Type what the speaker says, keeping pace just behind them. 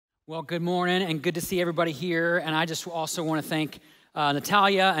Well, good morning and good to see everybody here. And I just also want to thank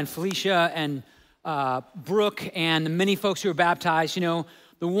Natalia and Felicia and Brooke and the many folks who are baptized. You know,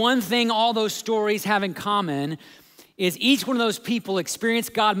 the one thing all those stories have in common is each one of those people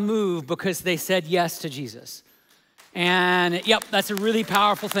experienced God move because they said yes to Jesus. And yep, that's a really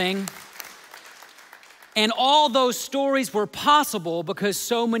powerful thing. And all those stories were possible because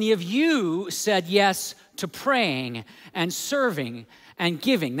so many of you said yes to praying and serving and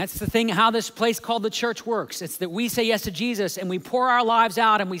giving. That's the thing, how this place called the church works. It's that we say yes to Jesus and we pour our lives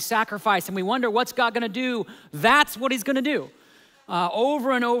out and we sacrifice and we wonder what's God gonna do. That's what he's gonna do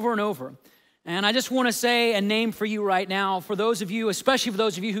over and over and over. And I just wanna say a name for you right now, for those of you, especially for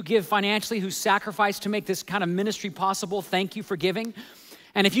those of you who give financially, who sacrifice to make this kind of ministry possible, thank you for giving.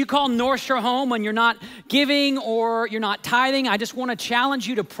 And if you call North Shore home and you're not giving or you're not tithing, I just want to challenge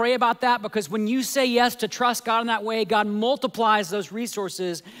you to pray about that, because when you say yes to trust God in that way, God multiplies those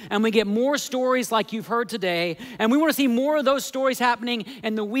resources and we get more stories like you've heard today. And we want to see more of those stories happening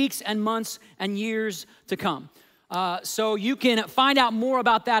in the weeks and months and years to come. So you can find out more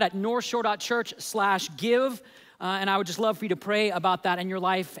about that at northshore.church/give. And I would just love for you to pray about that in your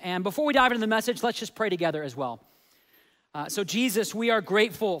life. And before we dive into the message, let's just pray together as well. So Jesus, we are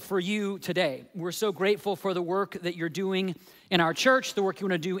grateful for you today. We're so grateful for the work that you're doing in our church, the work you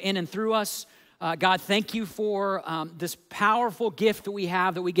want to do in and through us. God, thank you for this powerful gift that we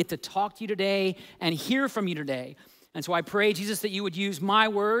have, that we get to talk to you today and hear from you today. And so I pray, Jesus, that you would use my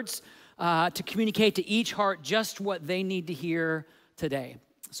words to communicate to each heart just what they need to hear today.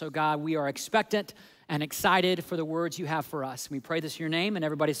 So God, we are expectant and excited for the words you have for us. We pray this in your name, and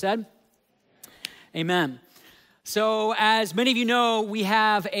everybody said, amen. So as many of you know, we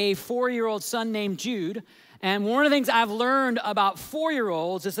have a 4-year-old son named Jude. And one of the things I've learned about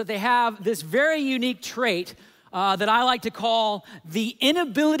 4-year-olds is that they have this very unique trait that I like to call the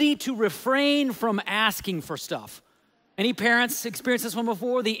inability to refrain from asking for stuff. Any parents experienced this one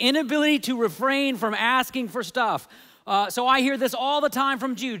before? The inability to refrain from asking for stuff. So I hear this all the time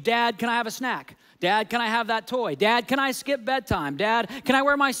from Jude. Dad, can I have a snack? Dad, can I have that toy? Dad, can I skip bedtime? Dad, can I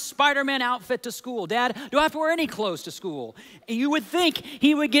wear my Spider-Man outfit to school? Dad, do I have to wear any clothes to school? You would think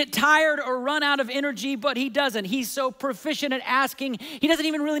he would get tired or run out of energy, but he doesn't. He's so proficient at asking. He doesn't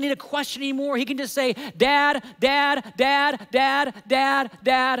even really need a question anymore. He can just say, Dad, Dad, Dad, Dad, Dad,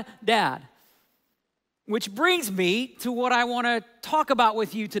 Dad, Dad. Which brings me to what I want to talk about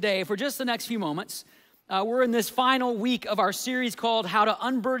with you today for just the next few moments. We're in this final week of our series called How to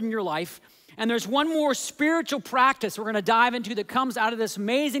Unburden Your Life. And there's one more spiritual practice we're going to dive into that comes out of this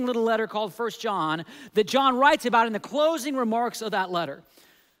amazing little letter called 1 John that John writes about in the closing remarks of that letter.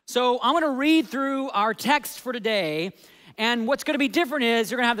 So I'm going to read through our text for today. And what's going to be different is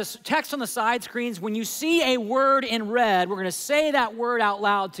you're going to have this text on the side screens. When you see a word in red, we're going to say that word out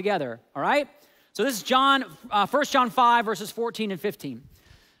loud together. All right? So this is 1 John 5, verses 14 and 15.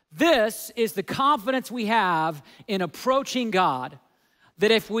 This is the confidence we have in approaching God,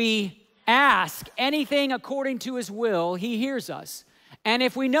 that if we ask anything according to his will, he hears us. And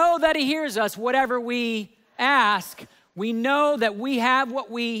if we know that he hears us, whatever we ask, we know that we have what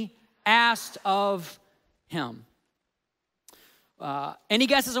we asked of him. Any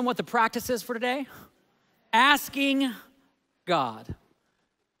guesses on what the practice is for today? Asking God.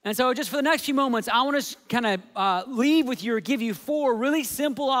 And so just for the next few moments, I want to kind of leave with you or give you 4 really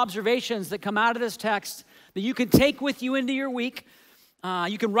simple observations that come out of this text that you can take with you into your week.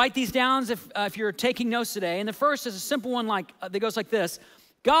 You can write these down if you're taking notes today. And the first is a simple one that goes like this.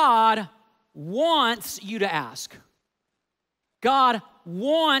 God wants you to ask. God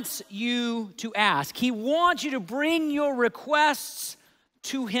wants you to ask. He wants you to bring your requests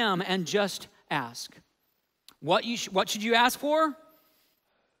to him and just ask. What should you ask for?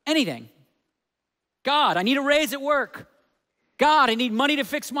 Anything. God, I need a raise at work. God, I need money to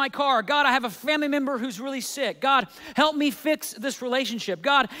fix my car. God, I have a family member who's really sick. God, help me fix this relationship.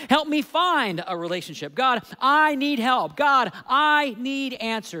 God, help me find a relationship. God, I need help. God, I need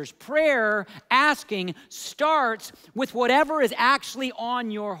answers. Prayer, asking, starts with whatever is actually on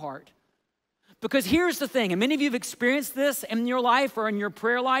your heart. Because here's the thing, and many of you have experienced this in your life or in your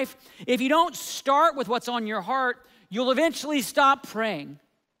prayer life. If you don't start with what's on your heart, you'll eventually stop praying.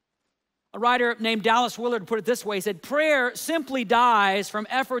 A writer named Dallas Willard put it this way. He said, prayer simply dies from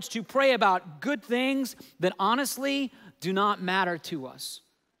efforts to pray about good things that honestly do not matter to us.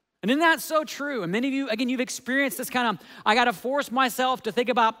 And isn't that so true? And many of you, again, you've experienced this kind of, I got to force myself to think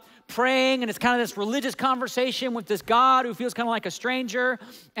about praying, and it's kind of this religious conversation with this God who feels kind of like a stranger,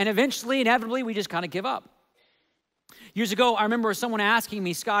 and eventually, inevitably, we just kind of give up. Years ago, I remember someone asking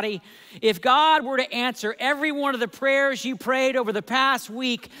me, Scotty, if God were to answer every one of the prayers you prayed over the past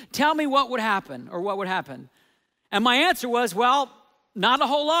week, tell me what would happen or what would happen. And my answer was, well, not a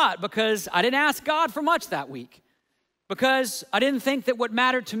whole lot, because I didn't ask God for much that week, because I didn't think that what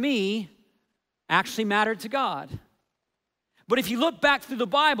mattered to me actually mattered to God. But if you look back through the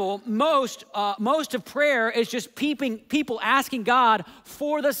Bible, most of prayer is just people asking God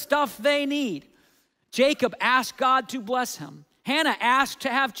for the stuff they need. Jacob asked God to bless him. Hannah asked to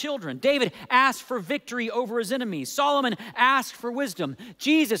have children. David asked for victory over his enemies. Solomon asked for wisdom.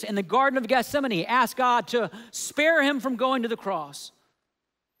 Jesus in the Garden of Gethsemane asked God to spare him from going to the cross.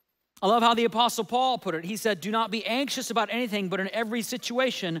 I love how the Apostle Paul put it. He said, do not be anxious about anything, but in every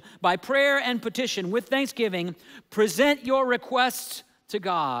situation, by prayer and petition, with thanksgiving, present your requests to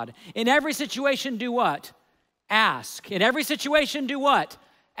God. In every situation, do what? Ask. In every situation, do what?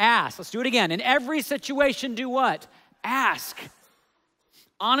 Ask. Let's do it again. In every situation, do what? Ask.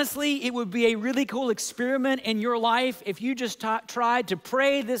 Honestly, it would be a really cool experiment in your life if you just tried to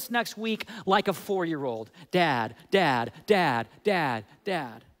pray this next week like a 4-year-old. Dad, dad, dad, dad,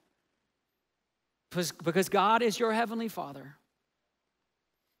 dad. Because God is your heavenly Father.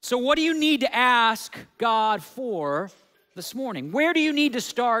 So what do you need to ask God for this morning? Where do you need to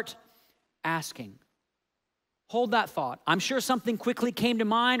start asking? Hold that thought. I'm sure something quickly came to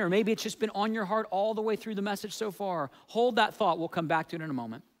mind, or maybe it's just been on your heart all the way through the message so far. Hold that thought. We'll come back to it in a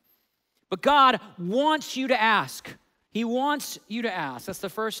moment. But God wants you to ask. He wants you to ask. That's the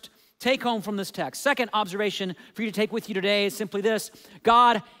first take home from this text. Second observation for you to take with you today is simply this.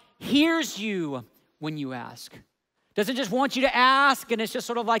 God hears you when you ask. Doesn't just want you to ask and it's just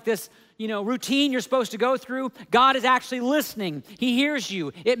sort of like this, routine you're supposed to go through. God is actually listening. He hears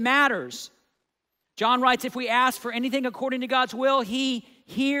you. It matters. John writes, if we ask for anything according to God's will, he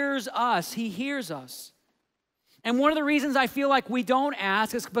hears us. He hears us. And one of the reasons I feel like we don't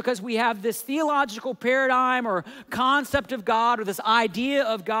ask is because we have this theological paradigm or concept of God, or this idea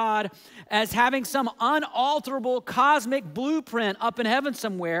of God as having some unalterable cosmic blueprint up in heaven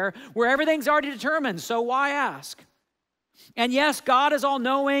somewhere where everything's already determined, so why ask? And yes, God is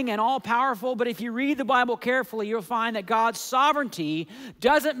all-knowing and all-powerful, but if you read the Bible carefully, you'll find that God's sovereignty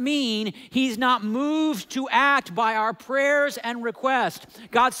doesn't mean he's not moved to act by our prayers and requests.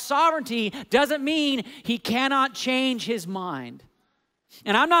 God's sovereignty doesn't mean he cannot change his mind.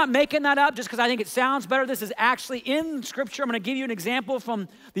 And I'm not making that up just because I think it sounds better. This is actually in Scripture. I'm going to give you an example from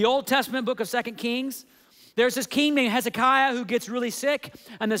the Old Testament book of 2 Kings. There's this king named Hezekiah who gets really sick,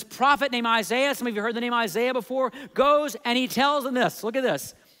 and this prophet named Isaiah, some of you heard the name Isaiah before, goes and he tells them this. Look at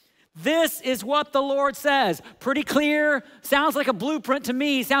this. This is what the Lord says. Pretty clear. Sounds like a blueprint to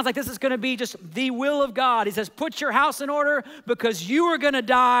me. Sounds like this is going to be just the will of God. He says, put your house in order because you are going to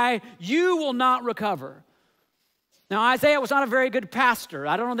die. You will not recover. Now, Isaiah was not a very good pastor.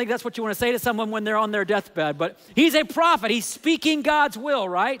 I don't think that's what you want to say to someone when they're on their deathbed, but he's a prophet. He's speaking God's will,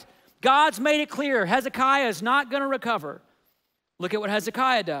 right? God's made it clear Hezekiah is not going to recover. Look at what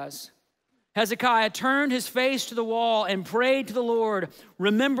Hezekiah does. Hezekiah turned his face to the wall and prayed to the Lord.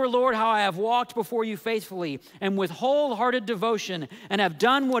 Remember, Lord, how I have walked before you faithfully and with wholehearted devotion and have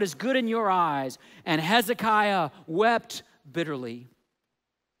done what is good in your eyes. And Hezekiah wept bitterly.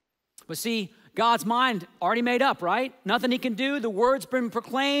 But see, God's mind already made up, right? Nothing he can do. The word's been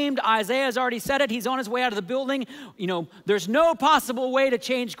proclaimed. Isaiah's already said it. He's on his way out of the building. There's no possible way to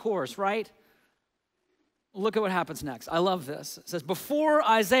change course, right? Look at what happens next. I love this. It says, before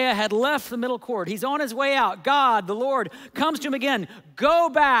Isaiah had left the middle court, he's on his way out. God, the Lord, comes to him again. Go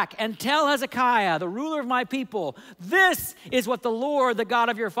back and tell Hezekiah, the ruler of my people, this is what the Lord, the God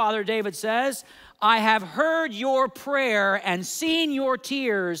of your father David says. I have heard your prayer and seen your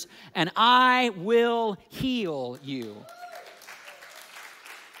tears, and I will heal you.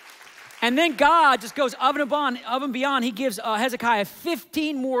 And then God just goes up and beyond. He gives Hezekiah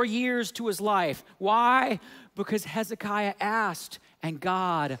 15 more years to his life. Why? Because Hezekiah asked, and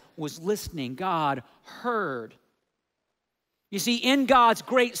God was listening. God heard. You see, in God's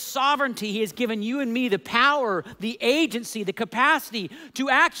great sovereignty, he has given you and me the power, the agency, the capacity to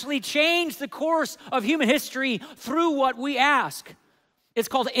actually change the course of human history through what we ask. It's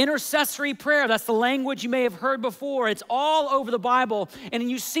called intercessory prayer. That's the language you may have heard before. It's all over the Bible.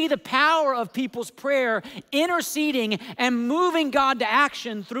 And you see the power of people's prayer interceding and moving God to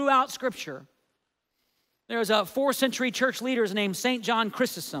action throughout Scripture. There's a 4th century church leader named St. John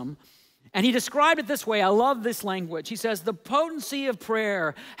Chrysostom. And he described it this way. I love this language. He says, the potency of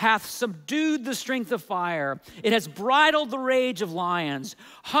prayer hath subdued the strength of fire. It has bridled the rage of lions,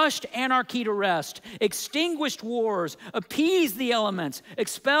 hushed anarchy to rest, extinguished wars, appeased the elements,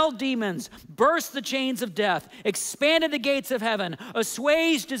 expelled demons, burst the chains of death, expanded the gates of heaven,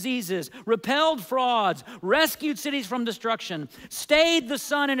 assuaged diseases, repelled frauds, rescued cities from destruction, stayed the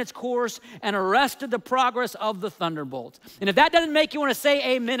sun in its course, and arrested the progress of the thunderbolt. And if that doesn't make you want to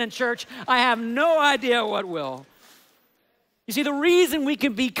say amen in church, I have no idea what will. You see, the reason we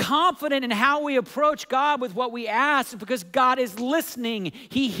can be confident in how we approach God with what we ask is because God is listening.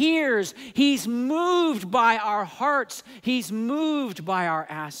 He hears. He's moved by our hearts. He's moved by our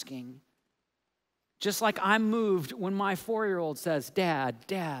asking. Just like I'm moved when my 4-year-old says, Dad,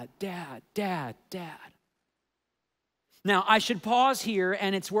 Dad, Dad, Dad, Dad. Now, I should pause here,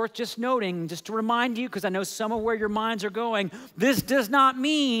 and it's worth just noting, just to remind you, because I know some of where your minds are going, this does not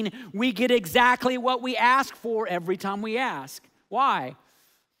mean we get exactly what we ask for every time we ask. Why?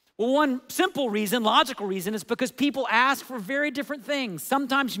 Well, one simple reason, logical reason, is because people ask for very different things,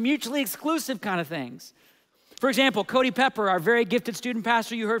 sometimes mutually exclusive kind of things. For example, Cody Pepper, our very gifted student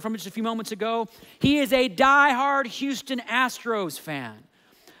pastor you heard from just a few moments ago, he is a diehard Houston Astros fan.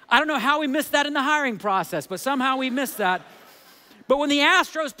 I don't know how we missed that in the hiring process, but somehow we missed that. But when the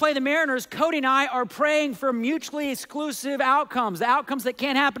Astros play the Mariners, Cody and I are praying for mutually exclusive outcomes, the outcomes that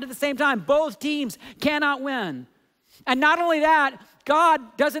can't happen at the same time. Both teams cannot win. And not only that, God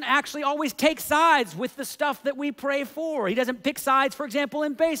doesn't actually always take sides with the stuff that we pray for. He doesn't pick sides, for example,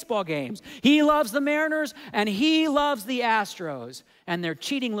 in baseball games. He loves the Mariners and he loves the Astros. And they're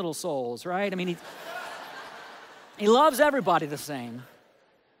cheating little souls, right? I mean, he loves everybody the same.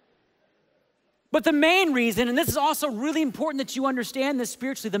 But the main reason, and this is also really important that you understand this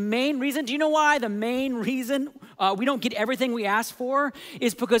spiritually, the main reason, do you know why the main reason we don't get everything we ask for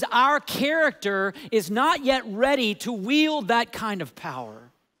is because our character is not yet ready to wield that kind of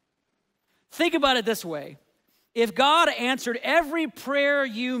power. Think about it this way. If God answered every prayer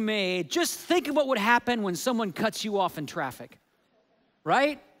you made, just think of what would happen when someone cuts you off in traffic,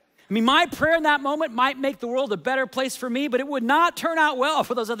 right? I mean, my prayer in that moment might make the world a better place for me, but it would not turn out well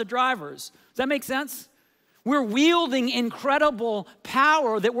for those other drivers. Does that make sense? We're wielding incredible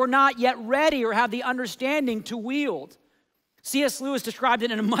power that we're not yet ready or have the understanding to wield. C.S. Lewis described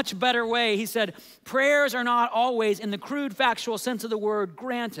it in a much better way. He said, prayers are not always, in the crude factual sense of the word,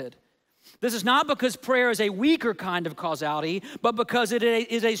 granted. This is not because prayer is a weaker kind of causality, but because it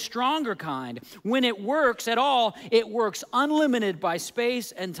is a stronger kind. When it works at all, it works unlimited by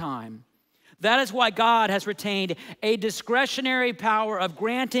space and time. That is why God has retained a discretionary power of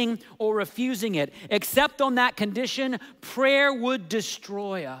granting or refusing it. Except on that condition, prayer would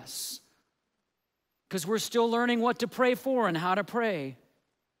destroy us. Because we're still learning what to pray for and how to pray.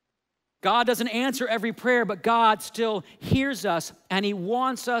 God doesn't answer every prayer, but God still hears us and he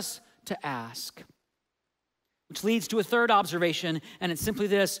wants us to ask. Which leads to a third observation, and it's simply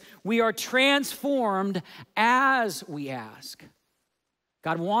this: we are transformed as we ask.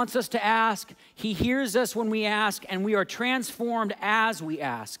 God wants us to ask, he hears us when we ask, and we are transformed as we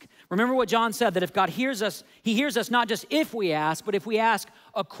ask. Remember what John said, that if God hears us, he hears us not just if we ask, but if we ask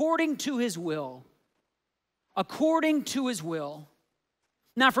according to his will. According to his will.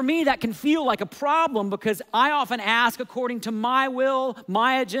 Now, for me, that can feel like a problem because I often ask according to my will,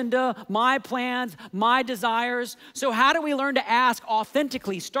 my agenda, my plans, my desires. So how do we learn to ask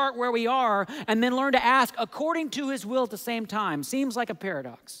authentically, start where we are, and then learn to ask according to his will at the same time? Seems like a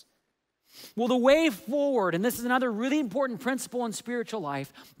paradox. Well, the way forward, and this is another really important principle in spiritual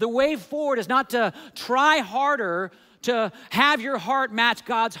life, the way forward is not to try harder to have your heart match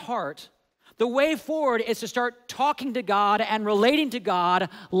God's heart. The way forward is to start talking to God and relating to God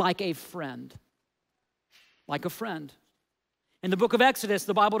like a friend. Like a friend. In the book of Exodus,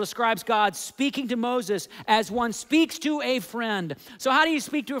 the Bible describes God speaking to Moses as one speaks to a friend. So how do you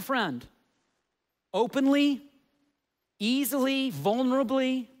speak to a friend? Openly, easily,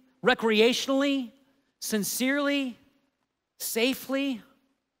 vulnerably, recreationally, sincerely, safely,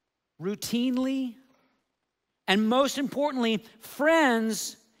 routinely, and most importantly,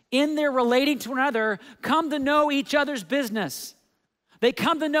 friends in their relating to one another come to know each other's business. They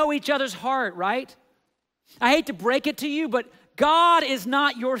come to know each other's heart, right? I hate to break it to you, but God is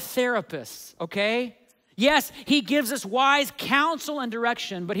not your therapist, okay? Yes, he gives us wise counsel and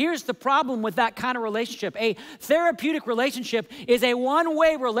direction, but here's the problem with that kind of relationship. A therapeutic relationship is a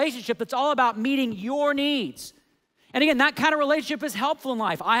one-way relationship that's all about meeting your needs. And again, that kind of relationship is helpful in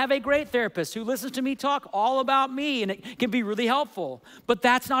life. I have a great therapist who listens to me talk all about me, and it can be really helpful. But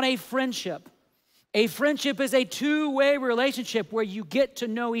that's not a friendship. A friendship is a two-way relationship where you get to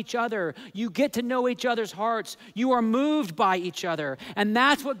know each other. You get to know each other's hearts. You are moved by each other. And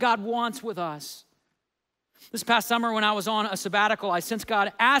that's what God wants with us. This past summer when I was on a sabbatical, I sensed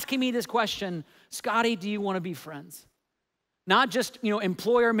God asking me this question, Scotty, do you want to be friends? Not just,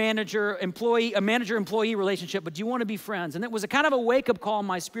 employer-manager, employee, a manager-employee relationship, but do you want to be friends? And it was a kind of a wake-up call in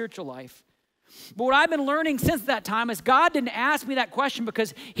my spiritual life. But what I've been learning since that time is God didn't ask me that question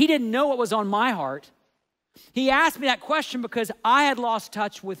because he didn't know what was on my heart. He asked me that question because I had lost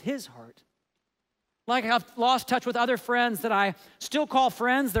touch with his heart. Like I've lost touch with other friends that I still call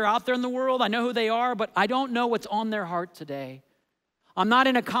friends. They're out there in the world. I know who they are, but I don't know what's on their heart today. I'm not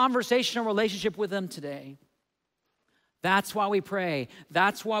in a conversational relationship with them today. That's why we pray.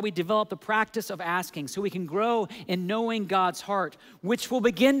 That's why we develop the practice of asking, so we can grow in knowing God's heart, which will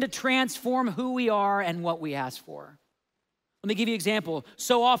begin to transform who we are and what we ask for. Let me give you an example.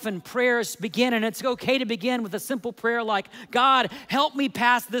 So often prayers begin, and it's okay to begin with a simple prayer like, God, help me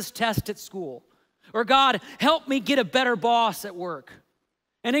pass this test at school. Or God, help me get a better boss at work.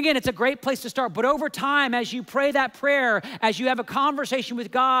 And again, it's a great place to start. But over time, as you pray that prayer, as you have a conversation with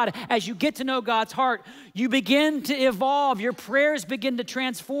God, as you get to know God's heart, you begin to evolve. Your prayers begin to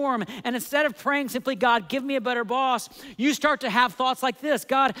transform. And instead of praying simply, God, give me a better boss, you start to have thoughts like this.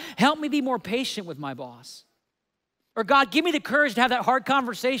 God, help me be more patient with my boss. Or God, give me the courage to have that hard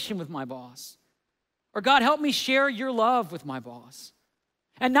conversation with my boss. Or God, help me share your love with my boss.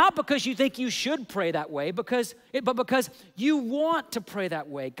 And not because you think you should pray that way, but because you want to pray that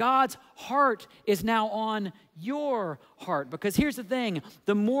way. God's heart is now on your heart. Because here's the thing,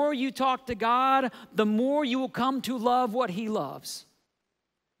 the more you talk to God, the more you will come to love what he loves.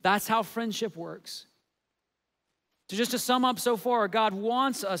 That's how friendship works. So just to sum up so far, God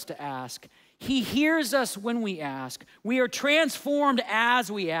wants us to ask. He hears us when we ask. We are transformed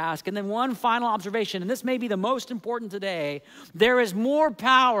as we ask. And then one final observation, and this may be the most important today, there is more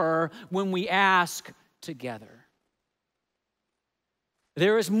power when we ask together.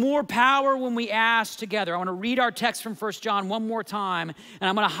 There is more power when we ask together. I want to read our text from 1 John one more time, and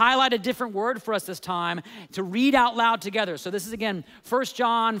I'm going to highlight a different word for us this time to read out loud together. So this is again 1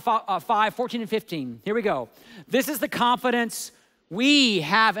 John 5, 14 and 15. Here we go. This is the confidence we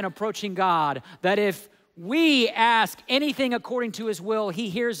have in approaching God, that if we ask anything according to his will, he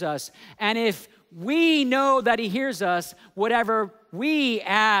hears us. And if we know that he hears us, whatever we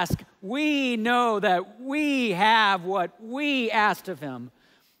ask, we know that we have what we asked of him.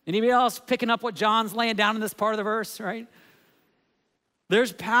 Anybody else picking up what John's laying down in this part of the verse, right?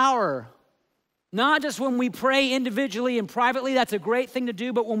 There's power. Not just when we pray individually and privately, that's a great thing to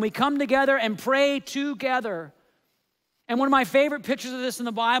do, but when we come together and pray together. And one of my favorite pictures of this in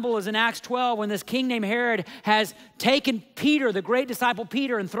the Bible is in Acts 12 when this king named Herod has taken Peter, the great disciple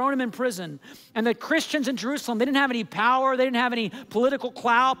Peter, and thrown him in prison. And the Christians in Jerusalem, they didn't have any power. They didn't have any political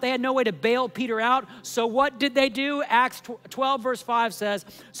clout. They had no way to bail Peter out. So what did they do? Acts 12 verse 5 says,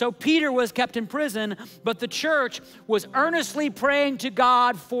 so Peter was kept in prison, but the church was earnestly praying to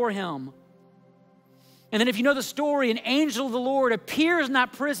God for him. And then if you know the story, an angel of the Lord appears in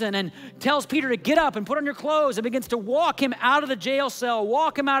that prison and tells Peter to get up and put on your clothes and begins to walk him out of the jail cell,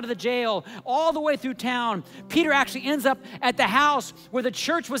 walk him out of the jail, all the way through town. Peter actually ends up at the house where the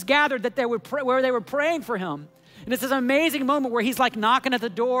church was gathered where they were praying for him. And it's this amazing moment where he's like knocking at the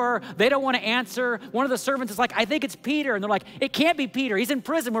door. They don't want to answer. One of the servants is like, I think it's Peter. And they're like, it can't be Peter. He's in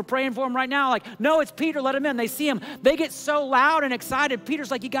prison. We're praying for him right now. Like, no, it's Peter. Let him in. They see him. They get so loud and excited. Peter's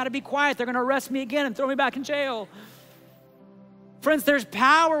like, you got to be quiet. They're going to arrest me again and throw me back in jail. Friends, there's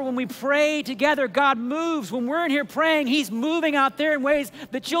power when we pray together. God moves. When we're in here praying, he's moving out there in ways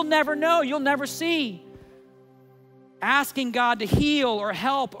that you'll never know, you'll never see. Asking God to heal or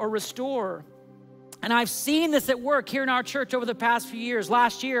help or restore. And I've seen this at work here in our church over the past few years.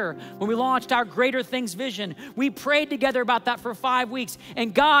 Last year, when we launched our Greater Things vision, we prayed together about that for 5 weeks,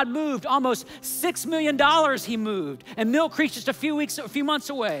 and God moved almost $6 million he moved. And Mill Creek's just a few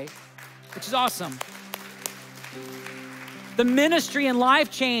months away, which is awesome. The ministry and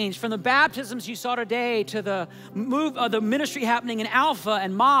life change from the baptisms you saw today to the move of the ministry happening in Alpha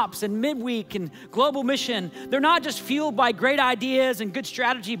and MOPS and Midweek and Global Mission. They're not just fueled by great ideas and good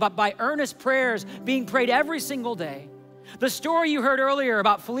strategy, but by earnest prayers being prayed every single day. The story you heard earlier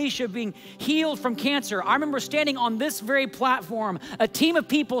about Felicia being healed from cancer, I remember standing on this very platform, a team of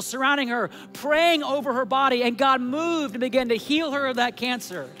people surrounding her, praying over her body, and God moved and began to heal her of that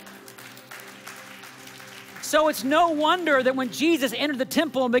cancer. So it's no wonder that when Jesus entered the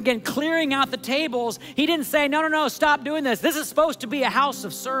temple and began clearing out the tables, he didn't say, no, stop doing this. This is supposed to be a house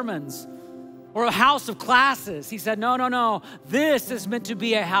of sermons or a house of classes. He said, no, this is meant to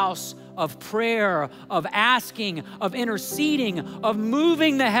be a house of prayer, of asking, of interceding, of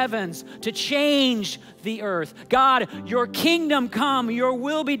moving the heavens to change the earth. God, your kingdom come, your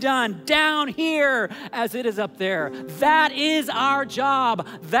will be done down here as it is up there. That is our job.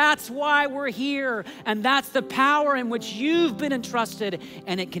 That's why we're here. And that's the power in which you've been entrusted,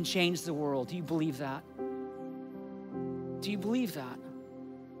 and it can change the world. Do you believe that? Do you believe that?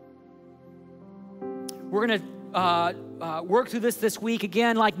 We're going to work through this week.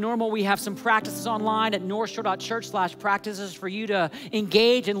 Again, like normal, we have some practices online at northshore.church/practices for you to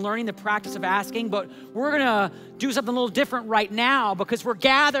engage in learning the practice of asking. But we're going to do something a little different right now because we're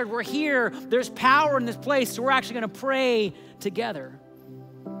gathered, we're here, there's power in this place, so we're actually going to pray together.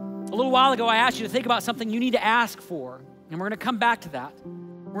 A little while ago, I asked you to think about something you need to ask for, and we're going to come back to that.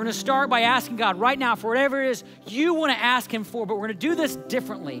 We're going to start by asking God right now for whatever it is you want to ask him for, but we're going to do this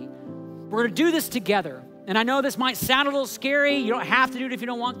differently. We're going to do this together. And I know this might sound a little scary. You don't have to do it if you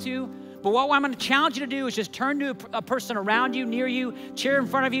don't want to. But what I'm going to challenge you to do is just turn to a person around you, near you, chair in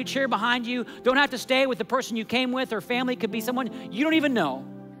front of you, chair behind you. Don't have to stay with the person you came with, or family. It could be someone you don't even know.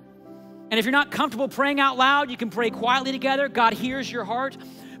 And if you're not comfortable praying out loud, you can pray quietly together. God hears your heart.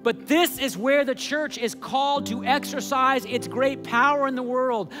 But this is where the church is called to exercise its great power in the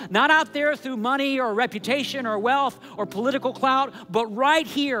world. Not out there through money or reputation or wealth or political clout, but right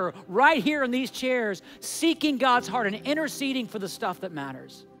here in these chairs, seeking God's heart and interceding for the stuff that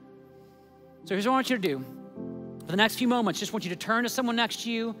matters. So here's what I want you to do. For the next few moments, just want you to turn to someone next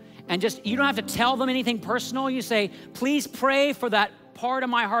to you and you don't have to tell them anything personal. You say, please pray for that part of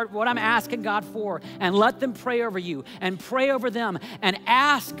my heart, what I'm asking God for, and let them pray over you and pray over them and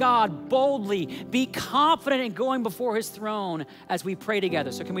ask God boldly. Be confident in going before his throne as we pray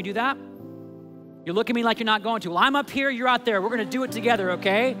together. So can we do that? You're looking at me like you're not going to. Well, I'm up here, you're out there. We're going to do it together,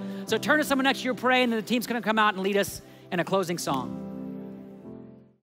 okay? So turn to someone next to you, pray, and then the team's going to come out and lead us in a closing song.